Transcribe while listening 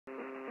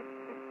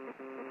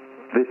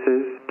This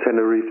is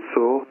Tenerife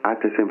Sur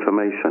ATIS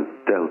information,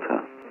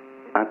 Delta.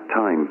 At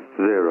time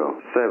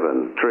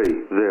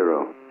 0730.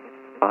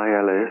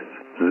 ILS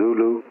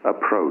Zulu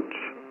approach.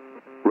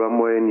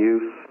 Runway in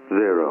use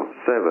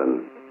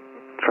 07.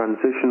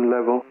 Transition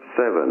level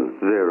 70.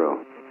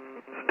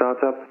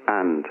 Startup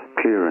and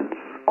clearance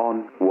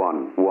on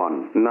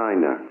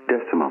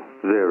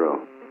 119.0.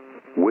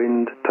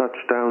 Wind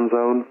touchdown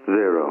zone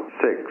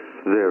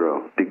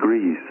 060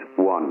 degrees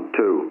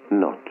 12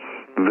 knots.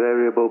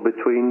 Variable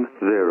between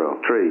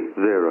 030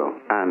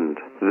 and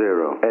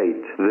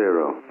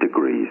 080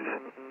 degrees.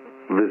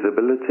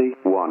 Visibility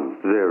 10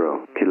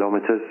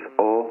 kilometers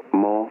or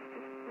more.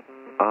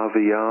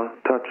 RVR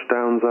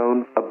touchdown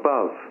zone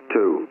above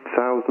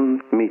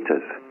 2,000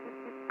 meters.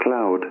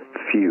 Cloud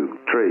few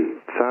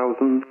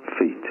 3,000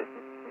 feet.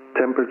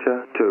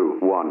 Temperature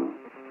 21.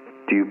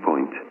 Dew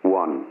point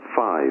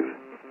 15.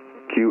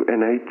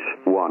 QNH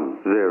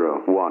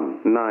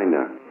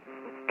 1019.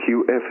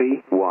 QFE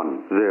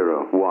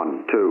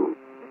 1012.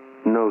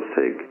 No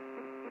SIG.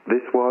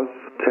 This was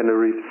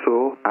Tenerife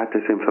Sur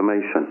ATIS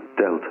information,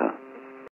 Delta.